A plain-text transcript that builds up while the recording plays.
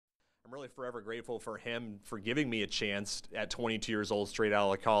I'm really forever grateful for him for giving me a chance at 22 years old, straight out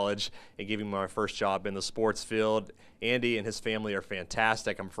of college, and giving me my first job in the sports field. Andy and his family are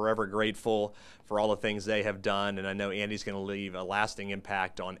fantastic. I'm forever grateful for all the things they have done, and I know Andy's going to leave a lasting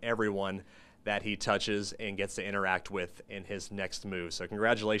impact on everyone that he touches and gets to interact with in his next move. So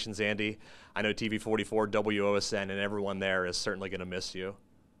congratulations, Andy. I know TV44, WOSN, and everyone there is certainly going to miss you.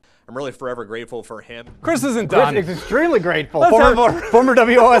 I'm really forever grateful for him. Chris isn't done. Chris is extremely grateful. Let's have more. Former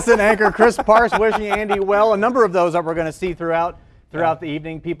WOSN anchor Chris Parks wishing Andy well. A number of those that we're going to see throughout the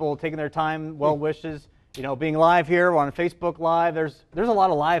evening. People taking their time, well wishes. You know, being live here on Facebook Live. There's a lot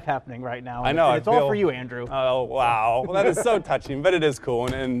of live happening right now. I know. It's all for you, Andrew. Oh, wow. Well, that is so touching, but it is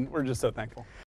cool, and we're just so thankful.